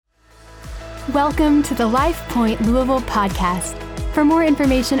Welcome to the Life Point Louisville podcast. For more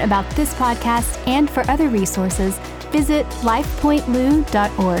information about this podcast and for other resources, visit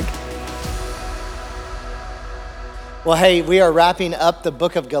lifepointlou.org. Well, hey, we are wrapping up the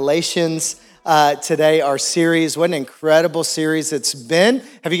book of Galatians today, our series. What an incredible series it's been.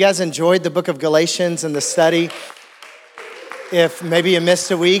 Have you guys enjoyed the book of Galatians and the study? If maybe you missed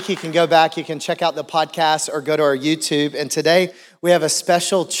a week, you can go back, you can check out the podcast or go to our YouTube. And today we have a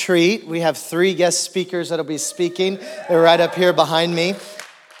special treat. We have 3 guest speakers that'll be speaking. They're right up here behind me.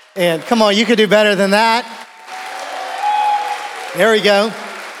 And come on, you could do better than that. There we go.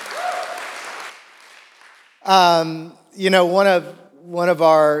 One of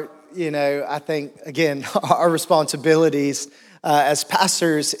our, I think, again, our responsibilities as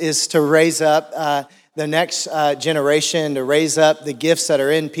pastors is to raise up the next generation, to raise up the gifts that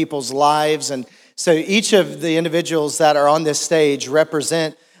are in people's lives. And so each of the individuals that are on this stage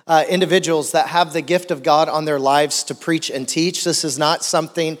represent individuals that have the gift of God on their lives to preach and teach. This is not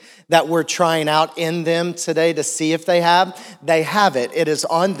something that we're trying out in them today to see if they have. They have it. It is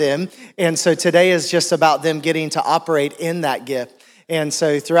on them. And so today is just about them getting to operate in that gift. And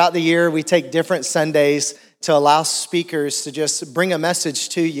so throughout the year, we take different Sundays to allow speakers to just bring a message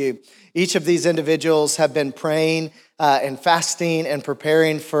to you. Each of these individuals have been praying and fasting and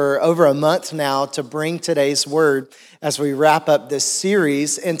preparing for over a month now to bring today's word as we wrap up this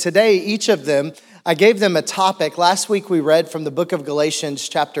series. And today, each of them, I gave them a topic. Last week, we read from the book of Galatians,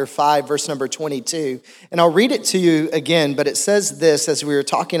 chapter 5, verse number 22. And I'll read it to you again, but it says this as we were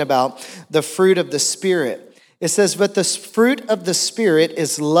talking about the fruit of the Spirit. It says, "But the fruit of the Spirit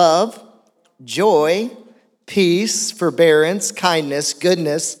is love, joy, peace, forbearance, kindness,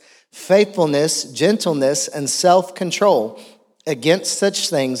 goodness, faithfulness, gentleness, and self-control. Against such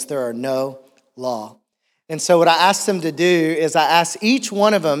things there are no law." And so what I asked them to do is I asked each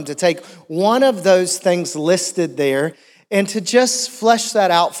one of them to take one of those things listed there and to just flesh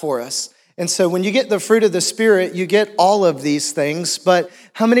that out for us. And so when you get the fruit of the Spirit, you get all of these things. But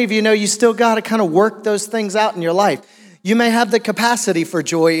how many of you know you still got to kind of work those things out in your life? You may have the capacity for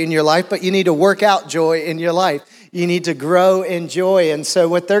joy in your life, but you need to work out joy in your life. You need to grow in joy. And so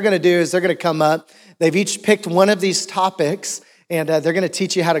what they're going to do is they're going to come up. They've each picked one of these topics, and they're going to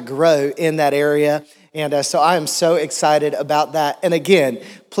teach you how to grow in that area. And so I am so excited about that. And again,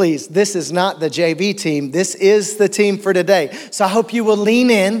 please, this is not the JV team. This is the team for today. So I hope you will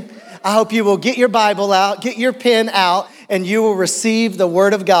lean in. I hope you will get your Bible out, get your pen out, and you will receive the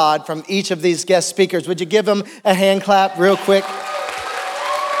word of God from each of these guest speakers. Would you give them a hand clap real quick?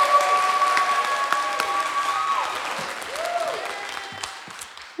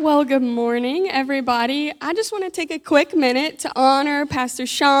 Well, good morning, everybody. I just want to take a quick minute to honor Pastor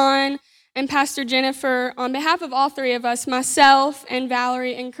Sean and Pastor Jennifer on behalf of all 3 of us, myself and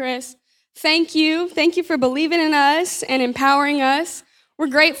Valerie and Chris. Thank you. Thank you for believing in us and empowering us. We're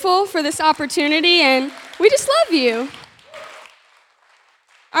grateful for this opportunity, and we just love you.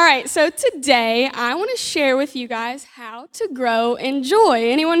 All right, so today I want to share with you guys how to grow in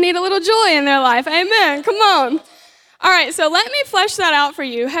joy. Anyone need a little joy in their life? Amen. Come on. All right, so let me flesh that out for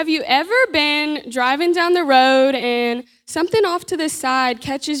you. Have you ever been driving down the road and something off to the side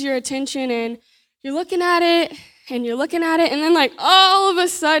catches your attention and you're looking at it and you're looking at it and then like all of a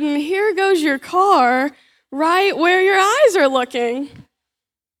sudden here goes your car right where your eyes are looking?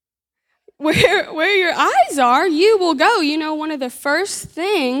 Where your eyes are, you will go. You know, one of the first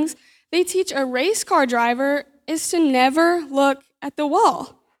things they teach a race car driver is to never look at the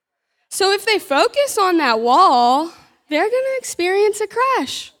wall. So if they focus on that wall, they're going to experience a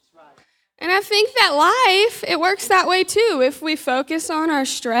crash. And I think that life, it works that way too. If we focus on our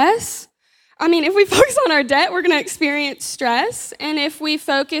stress, if we focus on our debt, we're going to experience stress. And if we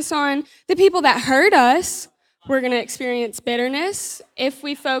focus on the people that hurt us, we're going to experience bitterness. If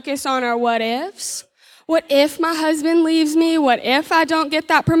we focus on our what ifs, what if my husband leaves me? What if I don't get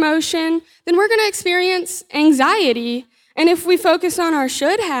that promotion? Then we're going to experience anxiety. And if we focus on our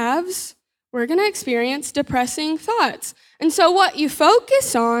should haves, we're going to experience depressing thoughts. And so what you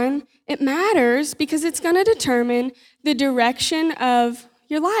focus on, it matters because it's going to determine the direction of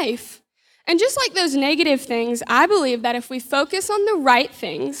your life. And just like those negative things, I believe that if we focus on the right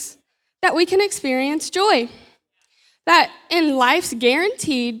things, that we can experience joy. That in life's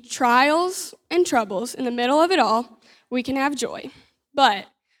guaranteed trials and troubles, in the middle of it all, we can have joy. But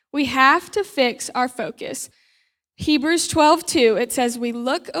we have to fix our focus. Hebrews 12:2, it says we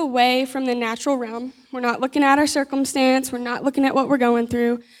look away from the natural realm. We're not looking at our circumstance. We're not looking at what we're going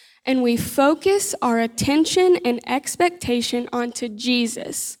through. And we focus our attention and expectation onto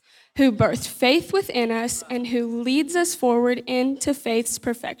Jesus, who birthed faith within us and who leads us forward into faith's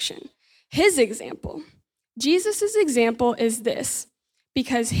perfection. his example. Jesus' example is this,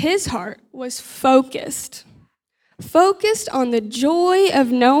 because his heart was focused on the joy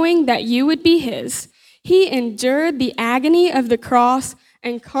of knowing that you would be his. He endured the agony of the cross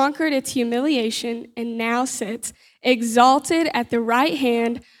and conquered its humiliation, and now sits exalted at the right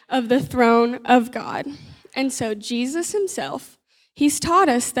hand of the throne of God. And so Jesus himself, he's taught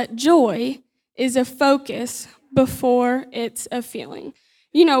us that joy is a focus before it's a feeling.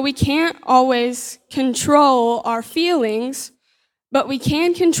 You know, we can't always control our feelings, but we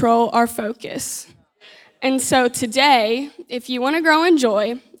can control our focus. And so today, if you want to grow in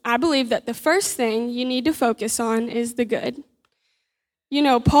joy, I believe that the first thing you need to focus on is the good. You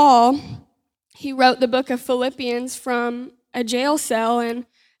know, Paul, he wrote the book of Philippians from a jail cell, and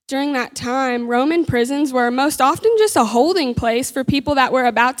during that time, Roman prisons were most often just a holding place for people that were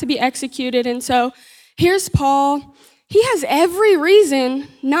about to be executed. And so here's Paul. He has every reason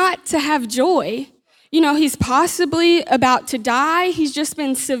not to have joy. You know, he's possibly about to die. He's just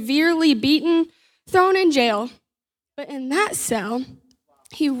been severely beaten, thrown in jail. But in that cell,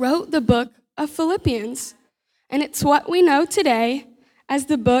 he wrote the book of Philippians. And it's what we know today as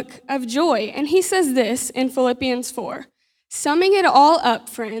the book of joy. And he says this in Philippians 4. Summing it all up,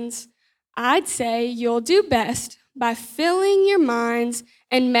 friends, I'd say you'll do best by filling your minds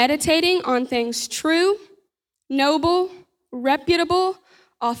and meditating on things true, noble, reputable,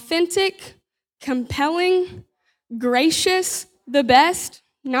 authentic, compelling, gracious, the best,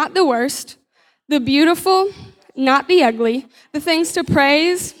 not the worst, the beautiful, not the ugly, the things to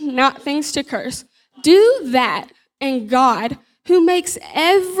praise, not things to curse. Do that, and God, who makes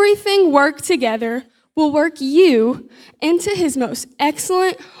everything work together, will work you into his most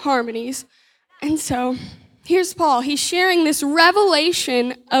excellent harmonies. And so here's Paul. He's sharing this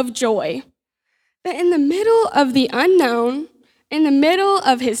revelation of joy, that in the middle of the unknown, in the middle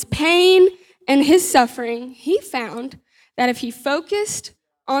of his pain and his suffering, he found that if he focused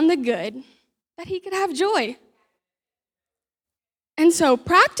on the good, that he could have joy. And so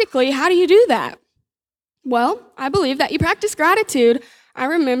practically, how do you do that? Well, I believe that you practice gratitude. I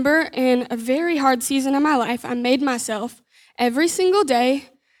remember in a very hard season of my life, I made myself every single day,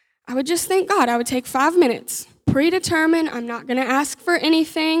 I would just thank God. I would take 5 minutes, predetermined. I'm not going to ask for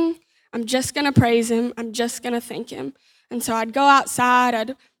anything. I'm just going to praise him. I'm just going to thank him. And so I'd go outside,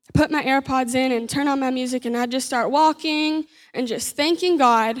 I'd put my AirPods in and turn on my music, and I'd just start walking and just thanking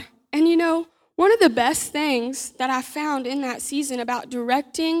God. And you know, one of the best things that I found in that season about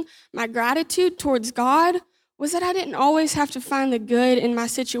directing my gratitude towards God was that I didn't always have to find the good in my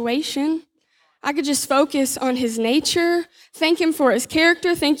situation. I could just focus on his nature, thank him for his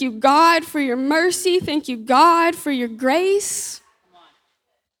character, thank you, God, for your mercy, thank you, God, for your grace.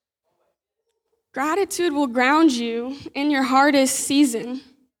 Gratitude will ground you in your hardest season.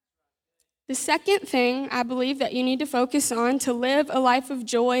 The second thing I believe that you need to focus on to live a life of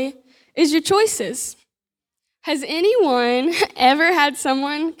joy is your choices. Has anyone ever had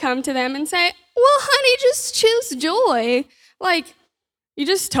someone come to them and say, well, honey, just choose joy? Like, you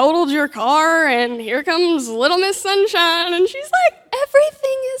just totaled your car and here comes Little Miss Sunshine, and she's like,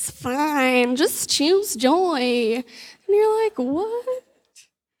 everything is fine, just choose joy. And you're like, what?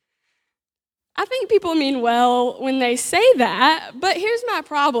 I think people mean well when they say that, but here's my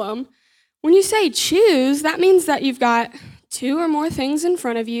problem. When you say choose, that means that you've got 2 or more things in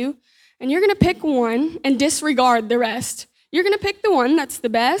front of you, and you're going to pick one and disregard the rest. You're going to pick the one that's the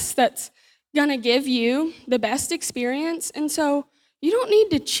best, that's going to give you the best experience. And so you don't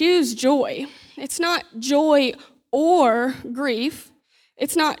need to choose joy. It's not joy or grief.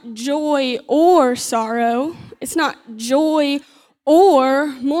 It's not joy or sorrow. It's not joy or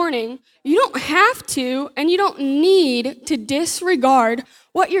mourning. You don't have to, and you don't need to disregard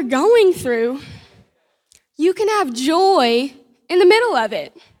what you're going through. You can have joy in the middle of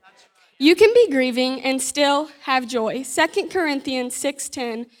it. You can be grieving and still have joy. 2 Corinthians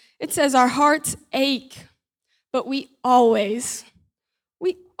 6:10, it says, our hearts ache, but we always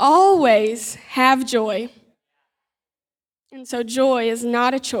have joy. And so joy is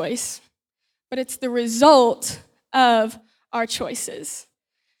not a choice, but it's the result of our choices.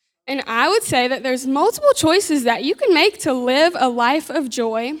 And I would say that there's multiple choices that you can make to live a life of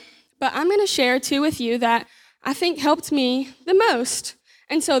joy, but I'm going to share 2 with you that I think helped me the most.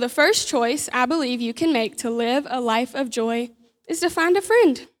 And so the first choice I believe you can make to live a life of joy is to find a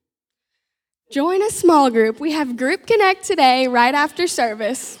friend. Join a small group. We have Group Connect today right after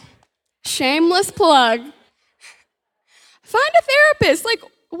service. Shameless plug. Find a therapist. Like,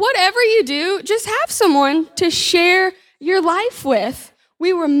 whatever you do, just have someone to share your life with.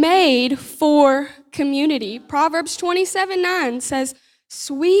 We were made for community. Proverbs 27:9 says,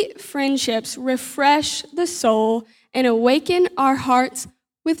 Sweet friendships refresh the soul and awaken our hearts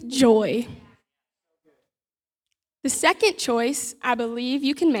with joy. The second choice I believe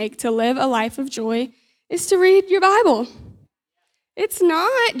you can make to live a life of joy is to read your Bible. It's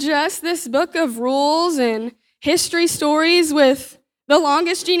not just this book of rules and history stories with the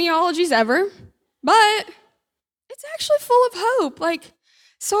longest genealogies ever, but it's actually full of hope. Like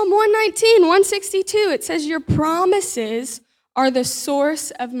Psalm 119, 162, it says, "Your promises are the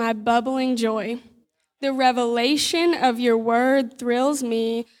source of my bubbling joy. The revelation of your word thrills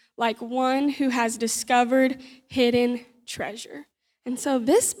me like one who has discovered hidden treasure." And so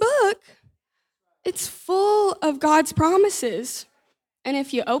this book, it's full of God's promises. And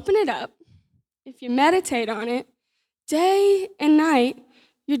if you open it up, if you meditate on it, day and night,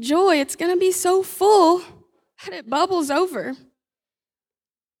 your joy, it's going to be so full that it bubbles over.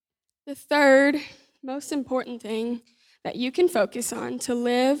 The third most important thing that you can focus on to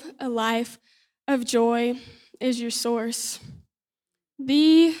live a life of joy is your source.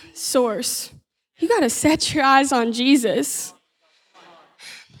 The source. You got to set your eyes on Jesus.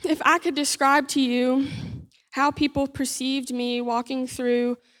 If I could describe to you how people perceived me walking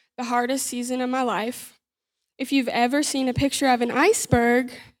through the hardest season of my life, if you've ever seen a picture of an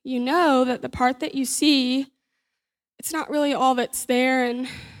iceberg, you know that the part that you see, it's not really all that's there, and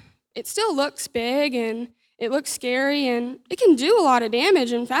it still looks big and it looks scary and it can do a lot of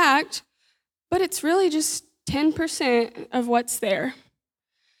damage, in fact, but it's really just 10% of what's there.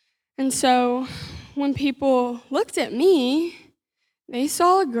 And so when people looked at me, they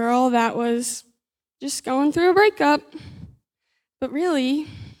saw a girl that was just going through a breakup. But really,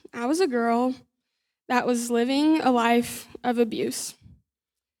 I was a girl that was living a life of abuse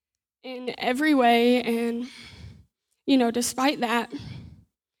in every way. And, despite that,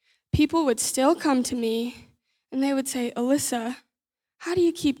 people would still come to me and they would say, "Alyssa, how do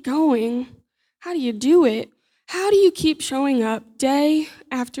you keep going? How do you do it? How do you keep showing up day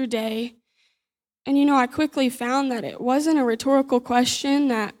after day?" And I quickly found that it wasn't a rhetorical question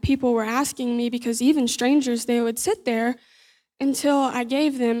that people were asking me, because even strangers, they would sit there until I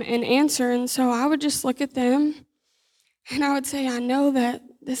gave them an answer. And so I would just look at them and I would say, "I know that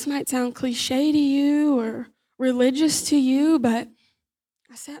this might sound cliche to you or religious to you, but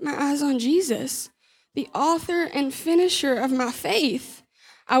I set my eyes on Jesus, the author and finisher of my faith.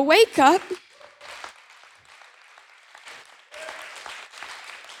 I wake up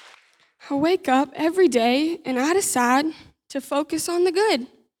every day and I decide to focus on the good.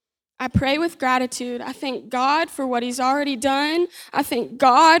 I pray with gratitude. I thank God for what he's already done. I thank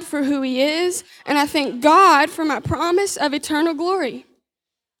God for who he is. And I thank God for my promise of eternal glory.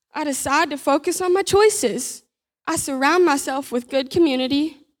 I decide to focus on my choices. I surround myself with good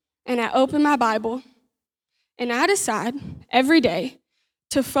community, and I open my Bible. And I decide every day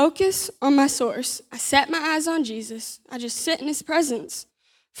to focus on my source. I set my eyes on Jesus. I just sit in his presence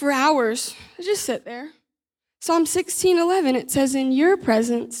for hours. I just sit there. Psalm 16:11, it says, "In your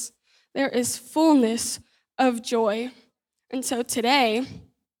presence there is fullness of joy." And so today,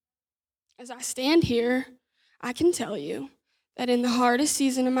 as I stand here, I can tell you that in the hardest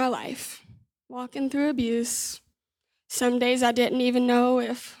season of my life, walking through abuse, some days I didn't even know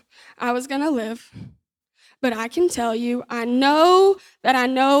if I was going to live. But I can tell you, I know that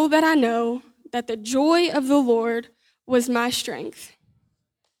the joy of the Lord was my strength.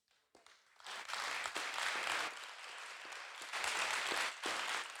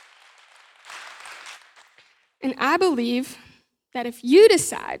 And I believe that if you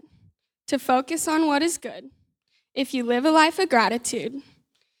decide to focus on what is good, if you live a life of gratitude,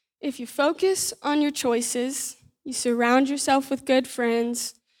 if you focus on your choices, you surround yourself with good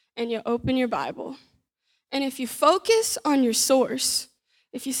friends, and you open your Bible, and if you focus on your source,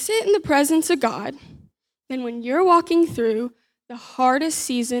 if you sit in the presence of God, then when you're walking through the hardest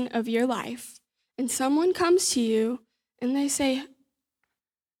season of your life, and someone comes to you and they say,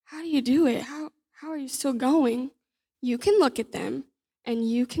 "How do you do it? How are you still going?" You can look at them and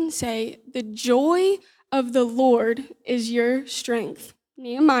you can say, "The joy of the Lord is your strength."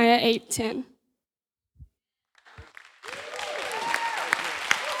 Nehemiah 8:10.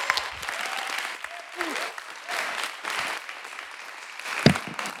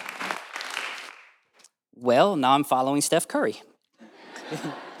 Well, now I'm following Steph Curry.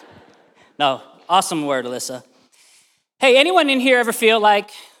 No, awesome word, Alyssa. Hey, anyone in here ever feel like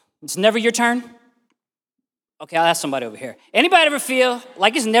it's never your turn? Okay, I'll ask somebody over here. Anybody ever feel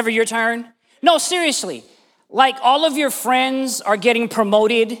like it's never your turn? No, seriously. Like all of your friends are getting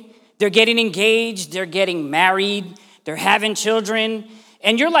promoted, they're getting engaged, they're getting married, they're having children,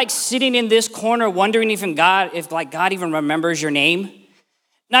 and you're like sitting in this corner wondering if God even remembers your name.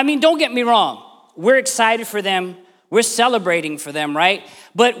 Now, I mean, don't get me wrong. We're excited for them. We're celebrating for them, right?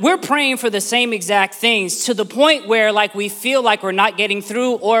 But we're praying for the same exact things to the point where like we feel like we're not getting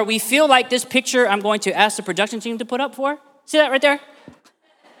through, or we feel like this picture I'm going to ask the production team to put up for. See that right there?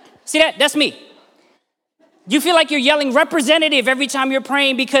 See that? That's me. You feel like you're yelling representative every time you're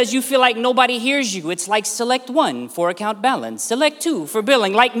praying because you feel like nobody hears you. It's like select 1 for account balance, select 2 for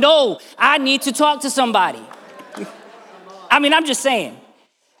billing. Like, no, I need to talk to somebody. I mean, I'm just saying.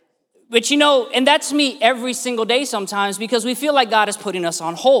 But and that's me every single day sometimes because we feel like God is putting us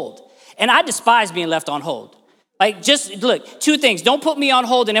on hold. And I despise being left on hold. Like, just look, 2 things. Don't put me on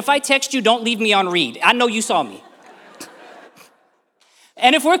hold. And if I text you, don't leave me on read. I know you saw me.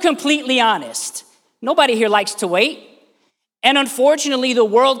 And if we're completely honest, nobody here likes to wait. And unfortunately, the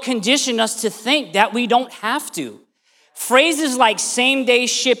world conditioned us to think that we don't have to. Phrases like same-day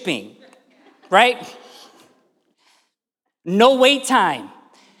shipping, right? No wait time.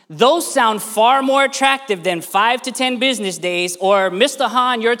 Those sound far more attractive than 5 to 10 business days or Mr.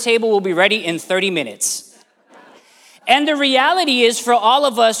 Han, your table will be ready in 30 minutes. And the reality is for all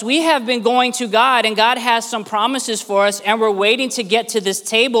of us, we have been going to God and God has some promises for us and we're waiting to get to this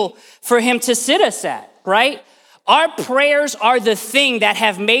table for him to sit us at, right? Our prayers are the thing that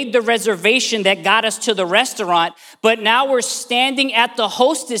have made the reservation that got us to the restaurant, but now we're standing at the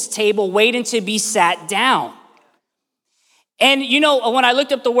hostess table waiting to be sat down. And when I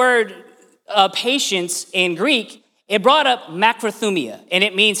looked up the word patience in Greek, it brought up macrothumia, and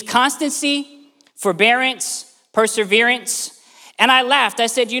it means constancy, forbearance, perseverance. And I laughed. I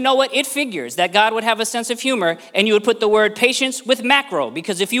said, you know what? It figures that God would have a sense of humor, and you would put the word patience with macro,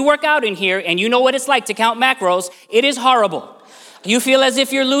 because if you work out in here and you know what it's like to count macros, it is horrible. You feel as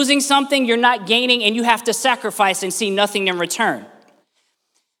if you're losing something, you're not gaining, and you have to sacrifice and see nothing in return.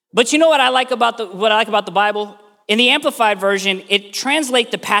 But you know what I like about the Bible? In the Amplified Version, it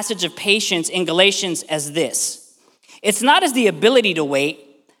translates the passage of patience in Galatians as this. It's not as the ability to wait,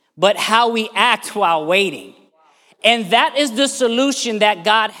 but how we act while waiting. And that is the solution that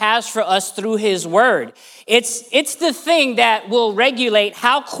God has for us through his word. It's the thing that will regulate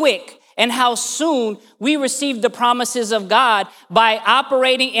how quick and how soon we receive the promises of God by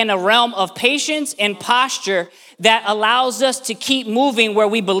operating in a realm of patience and posture that allows us to keep moving where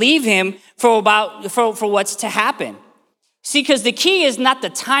we believe him for what's to happen. See, because the key is not the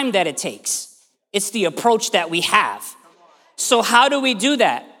time that it takes. It's the approach that we have. So how do we do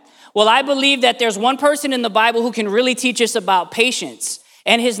that? Well, I believe that there's one person in the Bible who can really teach us about patience,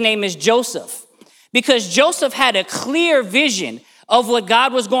 and his name is Joseph. Because Joseph had a clear vision of what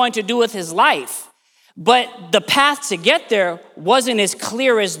God was going to do with his life, but the path to get there wasn't as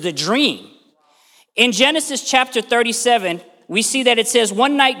clear as the dream. In Genesis chapter 37, we see that it says,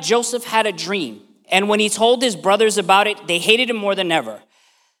 one night Joseph had a dream, and when he told his brothers about it, they hated him more than ever.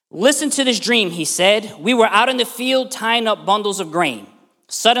 Listen to this dream, he said. We were out in the field tying up bundles of grain.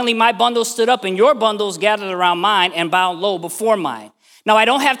 Suddenly my bundle stood up and your bundles gathered around mine and bowed low before mine. Now, I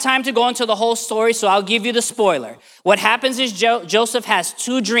don't have time to go into the whole story, so I'll give you the spoiler. What happens is Joseph has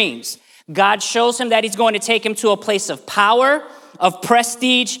 2 dreams. God shows him that he's going to take him to a place of power, of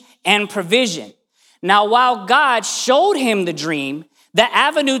prestige, and provision. Now, while God showed him the dream, the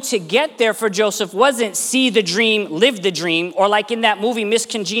avenue to get there for Joseph wasn't see the dream, live the dream, or like in that movie, Miss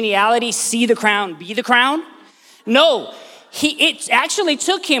Congeniality, see the crown, be the crown. No, it actually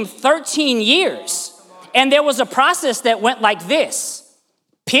took him 13 years. And there was a process that went like this: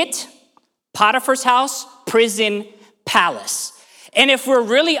 pit, Potiphar's house, prison, palace. And if we're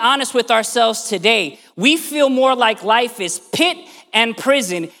really honest with ourselves today, we feel more like life is pit and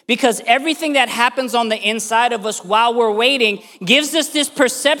prison because everything that happens on the inside of us while we're waiting gives us this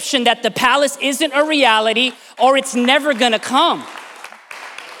perception that the palace isn't a reality or it's never gonna come.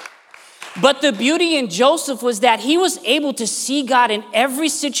 But the beauty in Joseph was that he was able to see God in every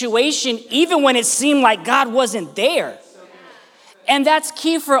situation, even when it seemed like God wasn't there. And that's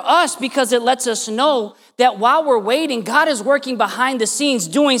key for us because it lets us know that while we're waiting, God is working behind the scenes,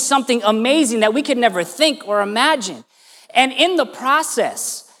 doing something amazing that we could never think or imagine. And in the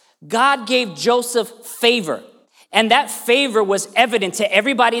process, God gave Joseph favor. And that favor was evident to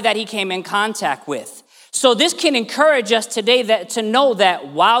everybody that he came in contact with. So this can encourage us today to know that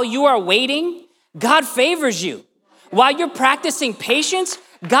while you are waiting, God favors you. While you're practicing patience,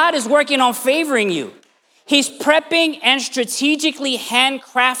 God is working on favoring you. He's prepping and strategically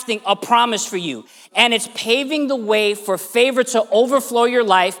handcrafting a promise for you. And it's paving the way for favor to overflow your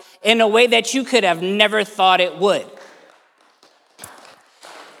life in a way that you could have never thought it would.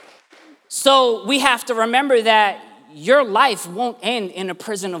 So we have to remember that your life won't end in a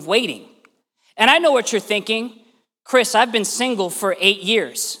prison of waiting. And I know what you're thinking. Chris, I've been single for 8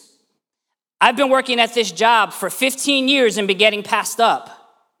 years. I've been working at this job for 15 years and been getting passed up.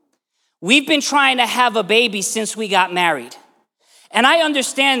 We've been trying to have a baby since we got married. And I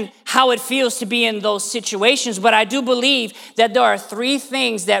understand how it feels to be in those situations, but I do believe that there are 3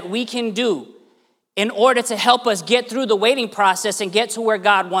 things that we can do in order to help us get through the waiting process and get to where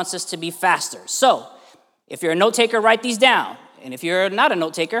God wants us to be faster. So, if you're a note taker, write these down. And if you're not a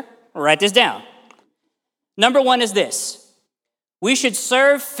note taker, write this down. Number 1 is this. We should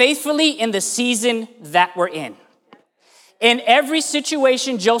serve faithfully in the season that we're in. In every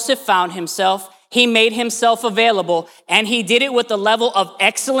situation Joseph found himself, he made himself available, and he did it with a level of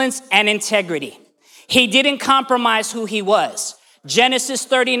excellence and integrity. He didn't compromise who he was. Genesis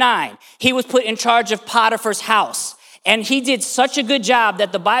 39, he was put in charge of Potiphar's house. And he did such a good job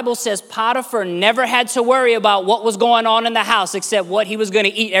that the Bible says Potiphar never had to worry about what was going on in the house except what he was going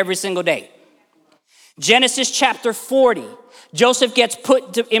to eat every single day. Genesis chapter 40, Joseph gets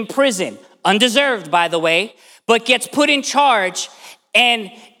put in prison, undeserved, by the way, but gets put in charge,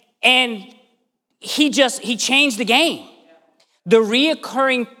 and he changed the game. The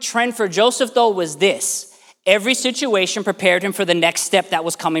reoccurring trend for Joseph, though, was this. Every situation prepared him for the next step that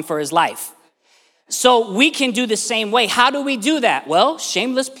was coming for his life. So we can do the same way. How do we do that? Well,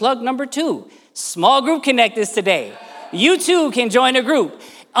 shameless plug number 2, small group connect is today. You too can join a group.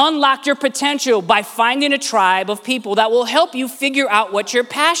 Unlock your potential by finding a tribe of people that will help you figure out what your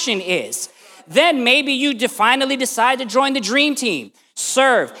passion is. Then maybe you finally decide to join the dream team.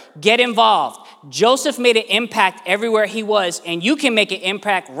 Serve, get involved. Joseph made an impact everywhere he was, and you can make an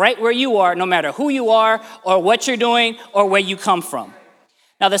impact right where you are, no matter who you are or what you're doing or where you come from.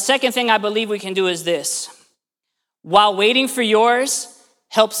 Now, the second thing I believe we can do is this. While waiting for yours,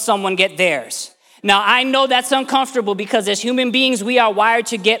 help someone get theirs. Now, I know that's uncomfortable because as human beings, we are wired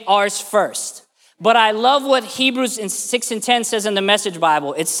to get ours first. But I love what Hebrews 6:10 says in the Message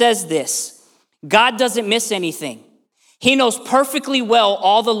Bible. It says this: God doesn't miss anything. He knows perfectly well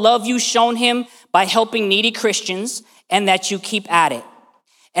all the love you've shown him by helping needy Christians, and that you keep at it.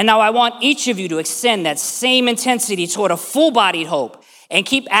 And now I want each of you to extend that same intensity toward a full-bodied hope and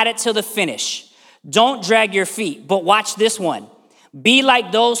keep at it till the finish. Don't drag your feet, but watch this one. Be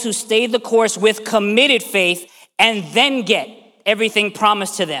like those who stay the course with committed faith and then get everything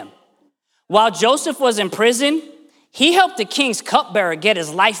promised to them. While Joseph was in prison, he helped the king's cupbearer get his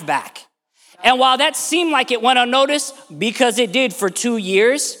life back. And while that seemed like it went unnoticed, because it did for 2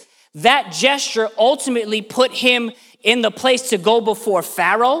 years, that gesture ultimately put him in the place to go before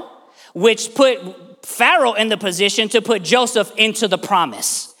Pharaoh, which put Pharaoh in the position to put Joseph into the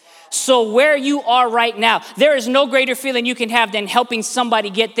promise. So where you are right now, there is no greater feeling you can have than helping somebody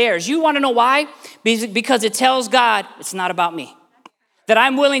get theirs. You want to know why? Because it tells God, it's not about me. That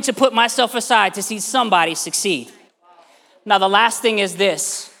I'm willing to put myself aside to see somebody succeed. Now, the last thing is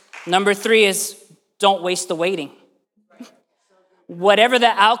this. Number 3 is don't waste the waiting. Whatever the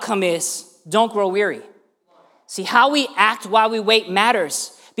outcome is, don't grow weary. See, how we act while we wait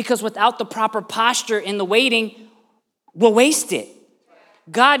matters, because without the proper posture in the waiting, we'll waste it.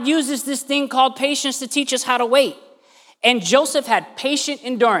 God uses this thing called patience to teach us how to wait. And Joseph had patient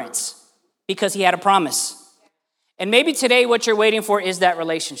endurance because he had a promise. And maybe today what you're waiting for is that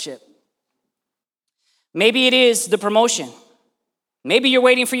relationship. Maybe it is the promotion. Maybe you're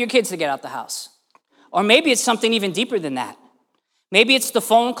waiting for your kids to get out the house. Or maybe it's something even deeper than that. Maybe it's the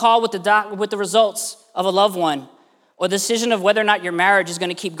phone call with the results of a loved one, or the decision of whether or not your marriage is going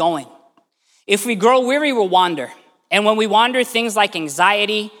to keep going. If we grow weary, we'll wander. And when we wander, things like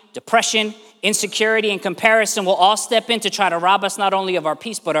anxiety, depression, insecurity, and comparison will all step in to try to rob us not only of our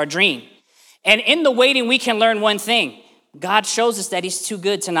peace, but our dream. And in the waiting, we can learn one thing. God shows us that he's too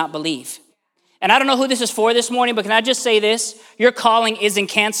good to not believe. And I don't know who this is for this morning, but can I just say this? Your calling isn't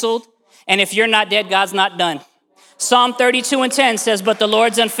canceled. And if you're not dead, God's not done. Psalm 32:10 says, but the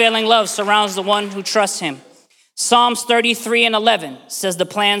Lord's unfailing love surrounds the one who trusts him. Psalms 33:11 says, the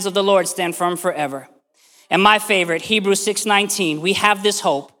plans of the Lord stand firm forever. And my favorite, Hebrews 6:19, we have this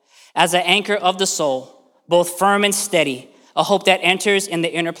hope as an anchor of the soul, both firm and steady, a hope that enters in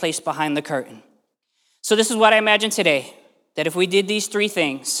the inner place behind the curtain. So this is what I imagine today, that if we did these 3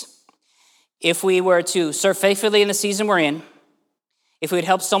 things, if we were to serve faithfully in the season we're in, if we'd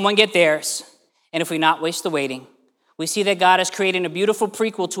help someone get theirs, and if we not waste the waiting, we see that God is creating a beautiful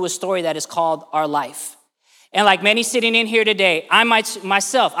prequel to a story that is called our life. And like many sitting in here today, I'm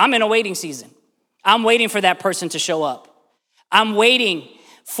in a waiting season. I'm waiting for that person to show up. I'm waiting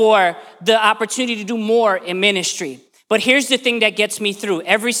for the opportunity to do more in ministry. But here's the thing that gets me through.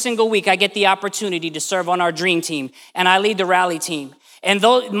 Every single week, I get the opportunity to serve on our dream team, and I lead the rally team. And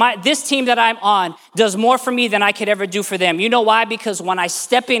this team that I'm on does more for me than I could ever do for them. You know why? Because when I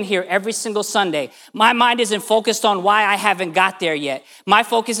step in here every single Sunday, my mind isn't focused on why I haven't got there yet. My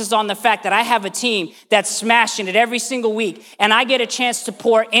focus is on the fact that I have a team that's smashing it every single week, and I get a chance to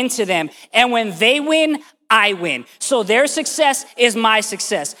pour into them. And when they win, I win. So their success is my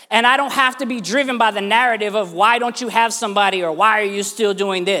success. And I don't have to be driven by the narrative of why don't you have somebody or why are you still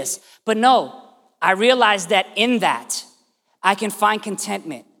doing this? But no, I realize that in that, I can find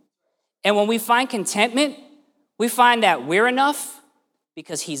contentment. And when we find contentment, we find that we're enough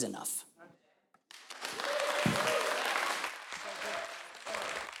because he's enough.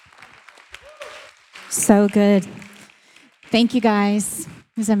 So good. Thank you, guys.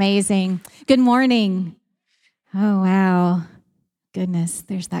 It was amazing. Good morning. Oh, wow. Goodness,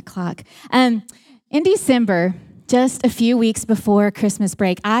 there's that clock. In December, just a few weeks before Christmas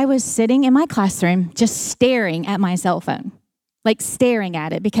break, I was sitting in my classroom just staring at my cell phone. Like staring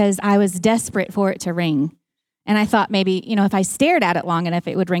at it because I was desperate for it to ring. And I thought maybe, if I stared at it long enough,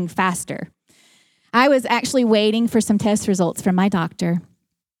 it would ring faster. I was actually waiting for some test results from my doctor.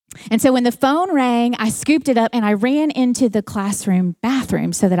 And so when the phone rang, I scooped it up and I ran into the classroom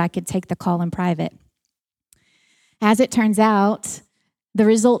bathroom so that I could take the call in private. As it turns out, the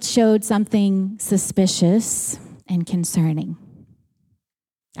results showed something suspicious and concerning.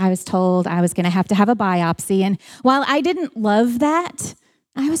 I was told I was going to have a biopsy, and while I didn't love that,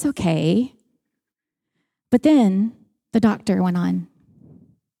 I was okay. But then the doctor went on,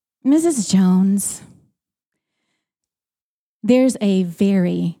 Mrs. Jones, there's a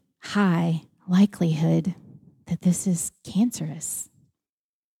very high likelihood that this is cancerous.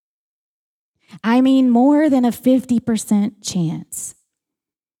 I mean, more than a 50% chance.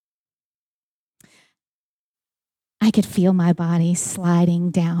 I could feel my body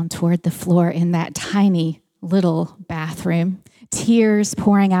sliding down toward the floor in that tiny little bathroom, tears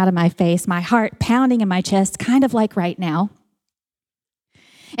pouring out of my face, my heart pounding in my chest, kind of like right now.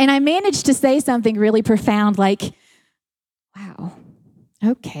 And I managed to say something really profound like, wow,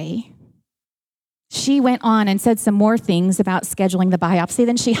 okay. She went on and said some more things about scheduling the biopsy.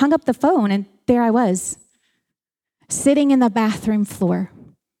 Then she hung up the phone, and there I was, sitting in the bathroom floor,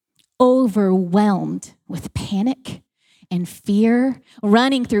 overwhelmed with panic and fear,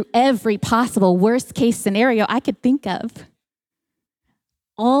 running through every possible worst-case scenario I could think of.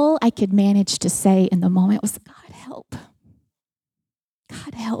 All I could manage to say in the moment was, God help.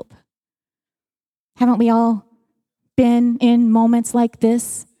 God help. Haven't we all been in moments like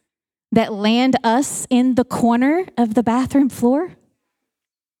this that land us in the corner of the bathroom floor?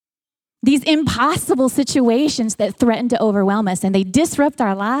 These impossible situations that threaten to overwhelm us and they disrupt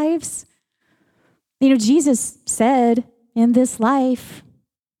our lives. Jesus said, in this life,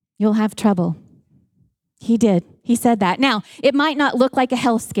 you'll have trouble. He did. He said that. Now, it might not look like a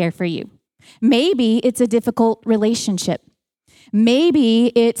health scare for you. Maybe it's a difficult relationship.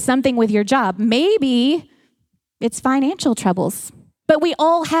 Maybe it's something with your job. Maybe it's financial troubles. But we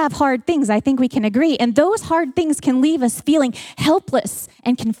all have hard things, I think we can agree. And those hard things can leave us feeling helpless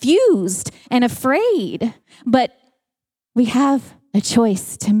and confused and afraid. But we have a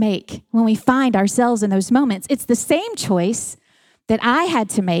choice to make when we find ourselves in those moments. It's the same choice that I had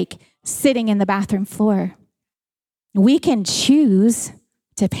to make sitting in the bathroom floor. We can choose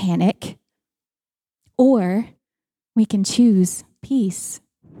to panic, or we can choose peace.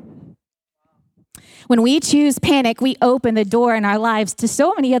 When we choose panic, we open the door in our lives to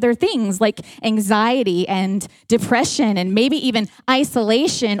so many other things like anxiety and depression and maybe even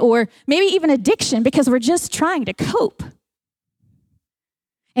isolation or maybe even addiction because we're just trying to cope.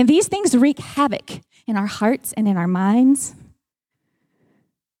 And these things wreak havoc in our hearts and in our minds.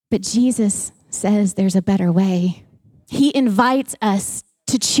 But Jesus says there's a better way. He invites us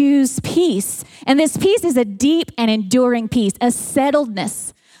to choose peace. And this peace is a deep and enduring peace, a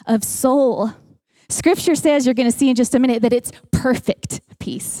settledness of soul. Scripture says, you're going to see in just a minute, that it's perfect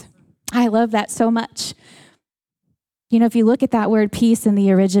peace. I love that so much. If you look at that word peace in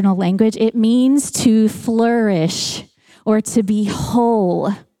the original language, it means to flourish or to be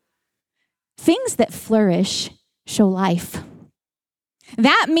whole. Things that flourish show life.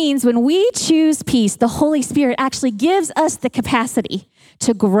 That means when we choose peace, the Holy Spirit actually gives us the capacity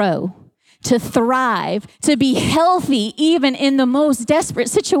to grow, to thrive, to be healthy, even in the most desperate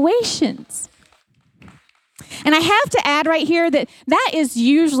situations. And I have to add right here that is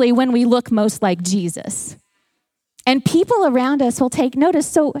usually when we look most like Jesus. And people around us will take notice.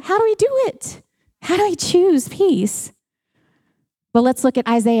 So how do we do it? How do we choose peace? Well, let's look at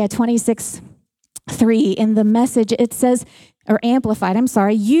Isaiah 26:3. In the Message, it says, or Amplified,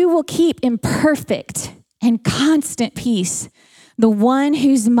 you will keep in perfect and constant peace the one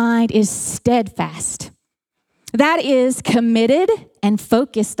whose mind is steadfast, that is committed and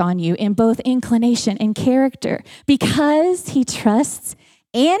focused on you in both inclination and character, because he trusts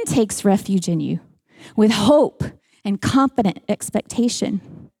and takes refuge in you with hope and confident expectation.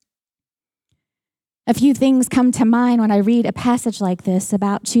 A few things come to mind when I read a passage like this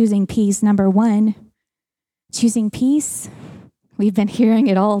about choosing peace. Number one, choosing peace, we've been hearing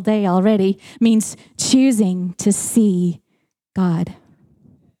it all day already, means choosing to see God.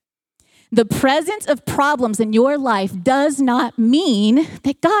 The presence of problems in your life does not mean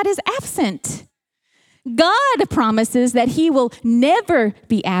that God is absent. God promises that he will never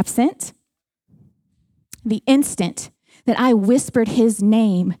be absent. The instant that I whispered his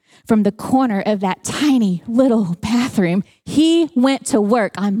name from the corner of that tiny little bathroom, he went to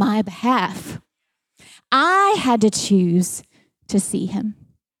work on my behalf. I had to choose to see him,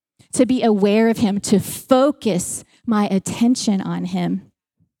 to be aware of him, to focus my attention on him.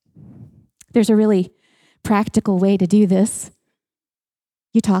 There's a really practical way to do this.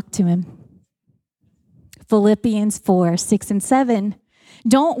 You talk to him. Philippians 4:6-7.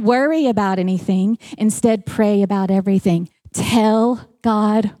 Don't worry about anything. Instead, pray about everything. Tell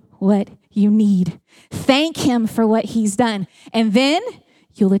God what you need. Thank him for what he's done. And then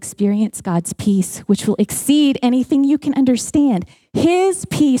you'll experience God's peace, which will exceed anything you can understand. His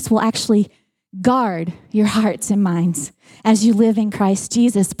peace will actually guard your hearts and minds as you live in Christ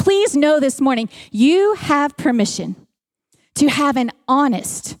Jesus. Please know this morning, you have permission to have an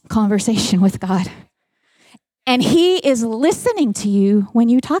honest conversation with God. And he is listening to you when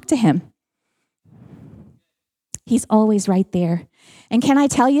you talk to him. He's always right there. And can I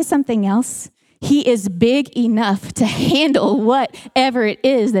tell you something else? He is big enough to handle whatever it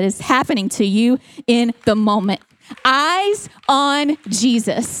is that is happening to you in the moment. Eyes on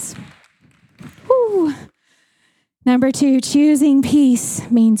Jesus. Whew. Number two, choosing peace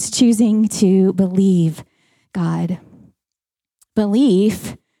means choosing to believe God.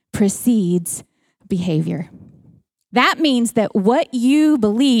 Belief precedes behavior. That means that what you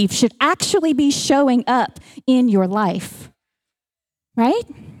believe should actually be showing up in your life, right?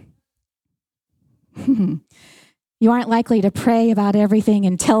 You aren't likely to pray about everything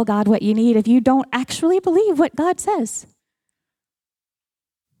and tell God what you need if you don't actually believe what God says.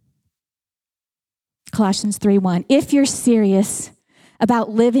 Colossians 3:1, if you're serious about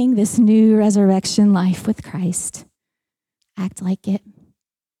living this new resurrection life with Christ, act like it.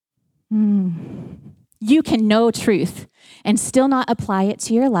 You can know truth and still not apply it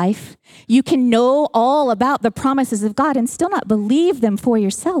to your life. You can know all about the promises of God and still not believe them for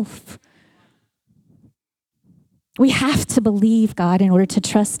yourself. We have to believe God in order to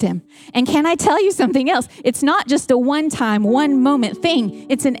trust him. And can I tell you something else? It's not just a one-time, one-moment thing.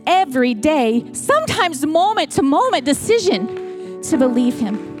 It's an everyday, sometimes moment-to-moment decision to believe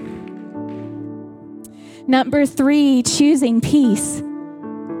him. Number 3, choosing peace.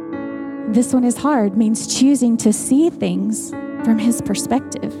 This one is hard, means choosing to see things from his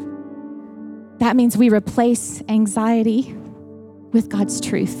perspective. That means we replace anxiety with God's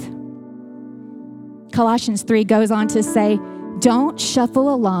truth. Colossians 3 goes on to say, don't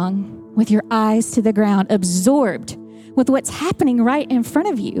shuffle along with your eyes to the ground, absorbed with what's happening right in front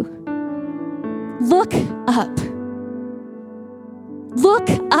of you. Look up. Look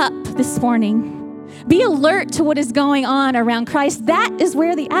up this morning. Be alert to what is going on around Christ. That is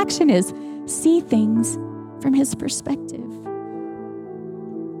where the action is. See things from his perspective.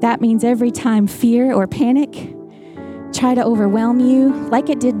 That means every time fear or panic try to overwhelm you, like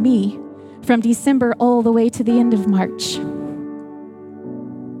it did me, from December all the way to the end of March,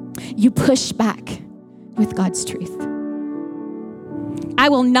 you push back with God's truth. I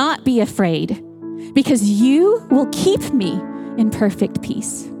will not be afraid because you will keep me in perfect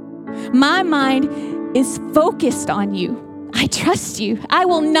peace. My mind is focused on you. I trust you. I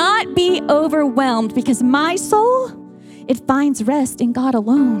will not be overwhelmed because my soul, it finds rest in God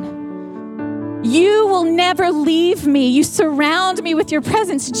alone. You will never leave me. You surround me with your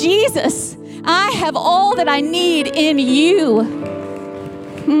presence. Jesus, I have all that I need in you.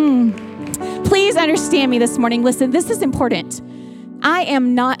 Please understand me this morning. Listen, this is important. I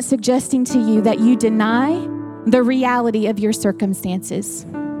am not suggesting to you that you deny the reality of your circumstances.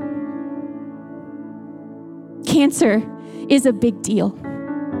 Cancer is a big deal.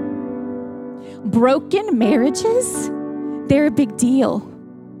 Broken marriages, they're a big deal.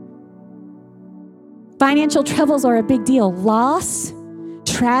 Financial troubles are a big deal. Loss,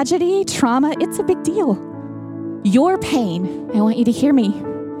 tragedy, trauma, it's a big deal. Your pain, I want you to hear me,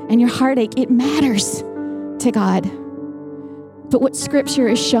 and your heartache, it matters to God. But what Scripture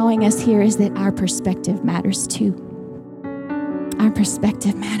is showing us here is that our perspective matters too. our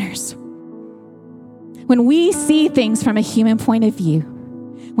perspective matters. When we see things from a human point of view,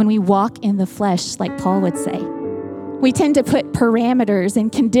 when we walk in the flesh, like Paul would say, we tend to put parameters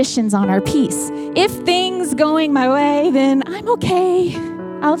and conditions on our peace. If things going my way, then I'm okay.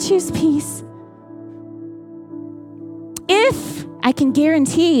 I'll choose peace. If I can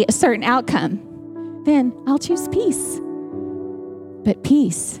guarantee a certain outcome, then I'll choose peace. But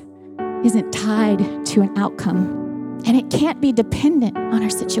peace isn't tied to an outcome, and it can't be dependent on our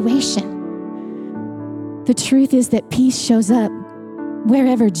situation. The truth is that peace shows up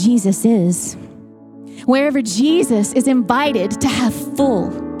wherever Jesus is. Wherever Jesus is invited to have full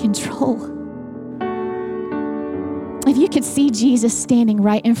control. If you could see Jesus standing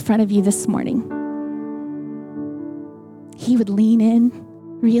right in front of you this morning, he would lean in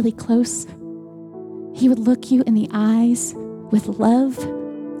really close. He would look you in the eyes with love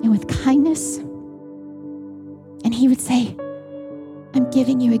and with kindness. And he would say, I'm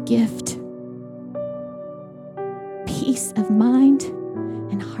giving you a gift. Peace of mind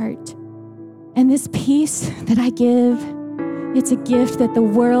and heart. And this peace that I give, it's a gift that the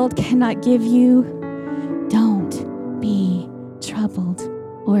world cannot give you. Don't be troubled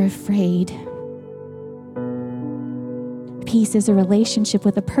or afraid. Peace is a relationship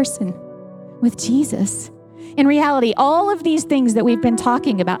with a person, with Jesus. In reality, all of these things that we've been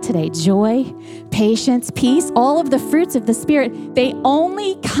talking about today, joy, patience, peace, all of the fruits of the Spirit, they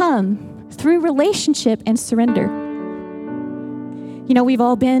only come through relationship and surrender. You know, we've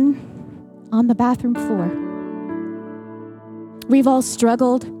all been on the bathroom floor. We've all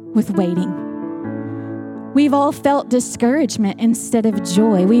struggled with waiting. We've all felt discouragement instead of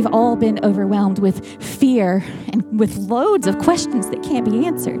joy. We've all been overwhelmed with fear and with loads of questions that can't be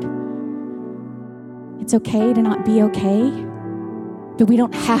answered. It's okay to not be okay, but we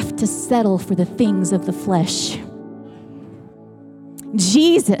don't have to settle for the things of the flesh.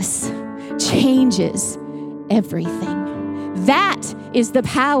 Jesus changes everything. That is the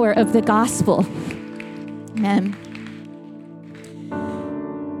power of the gospel. Amen.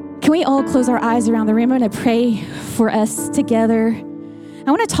 Can we all close our eyes around the room? I'm going to pray for us together.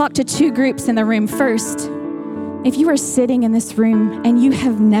 I want to talk to two groups in the room. First, if you are sitting in this room and you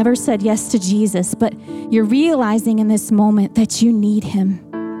have never said yes to Jesus, but you're realizing in this moment that you need him,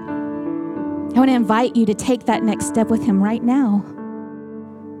 I want to invite you to take that next step with him right now.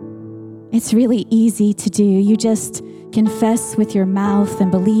 It's really easy to do. You just confess with your mouth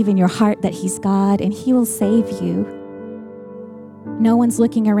and believe in your heart that he's God and he will save you. No one's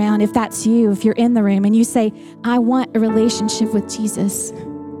looking around. If that's you, if you're in the room and you say, I want a relationship with Jesus,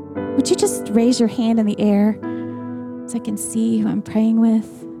 would you just raise your hand in the air so I can see who I'm praying with?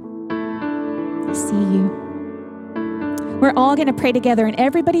 I see you. We're all going to pray together, and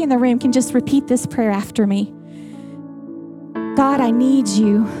everybody in the room can just repeat this prayer after me. God, I need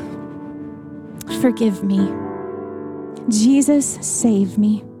you. Forgive me. Jesus, save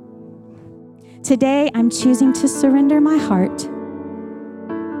me. Today, I'm choosing to surrender my heart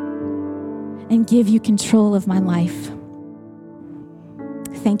and give you control of my life.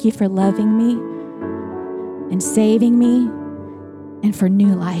 Thank you for loving me and saving me and for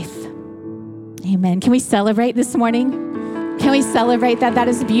new life. Amen. Can we celebrate this morning? Can we celebrate that? That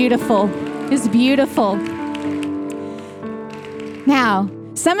is beautiful. It's beautiful. Now,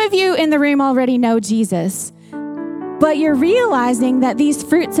 some of you in the room already know Jesus, but you're realizing that these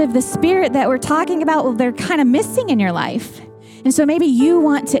fruits of the Spirit that we're talking about, well, they're kind of missing in your life. And so maybe you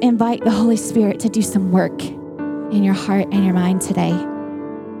want to invite the Holy Spirit to do some work in your heart and your mind today.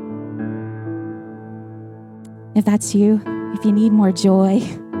 If that's you, if you need more joy,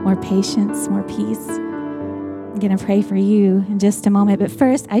 more patience, more peace, I'm going to pray for you in just a moment. But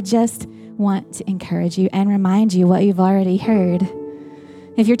first, I just want to encourage you and remind you what you've already heard.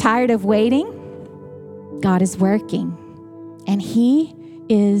 If you're tired of waiting, God is working, and he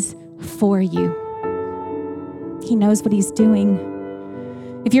is for you. He knows what he's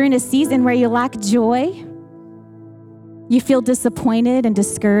doing. If you're in a season where you lack joy, you feel disappointed and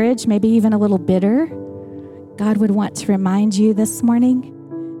discouraged, maybe even a little bitter, God would want to remind you this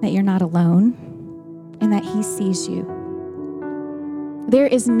morning that you're not alone and that he sees you. There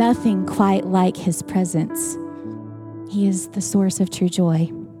is nothing quite like his presence. He is the source of true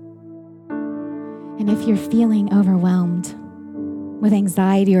joy. And if you're feeling overwhelmed with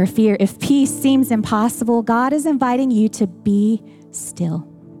anxiety or fear, if peace seems impossible, God is inviting you to be still,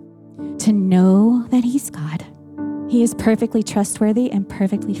 to know that he's God. He is perfectly trustworthy and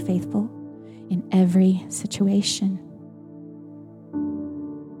perfectly faithful in every situation.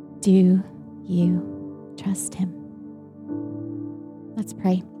 Do you trust him? Let's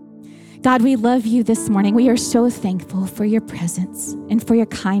pray. God, we love you this morning. We are so thankful for your presence and for your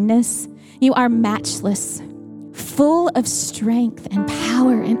kindness. You are matchless, full of strength and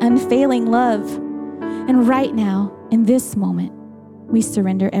power and unfailing love. And right now, in this moment, we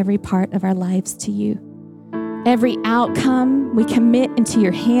surrender every part of our lives to you. Every outcome we commit into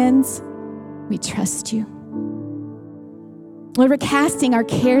your hands. We trust you. Lord, we're casting our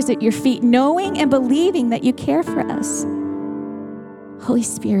cares at your feet, knowing and believing that you care for us. Holy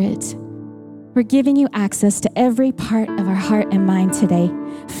Spirit, we're giving you access to every part of our heart and mind today.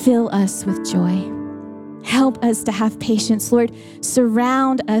 Fill us with joy. Help us to have patience. Lord,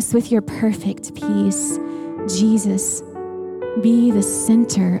 surround us with your perfect peace. Jesus, be the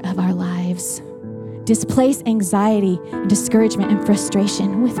center of our lives. Displace anxiety and discouragement and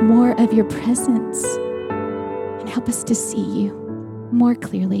frustration with more of your presence. And help us to see you more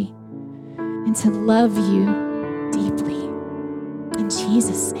clearly and to love you deeply. In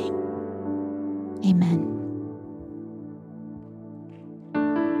Jesus' name, amen.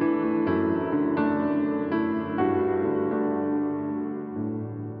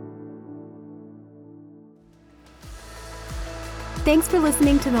 Thanks for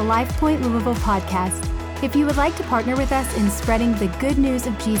listening to the LifePoint Louisville podcast. If you would like to partner with us in spreading the good news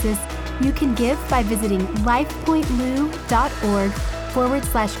of Jesus, you can give by visiting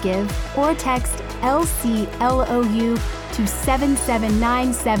lifepointlou.org/give or text LCLOU to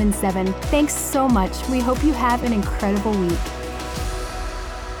 77977. Thanks so much. We hope you have an incredible week.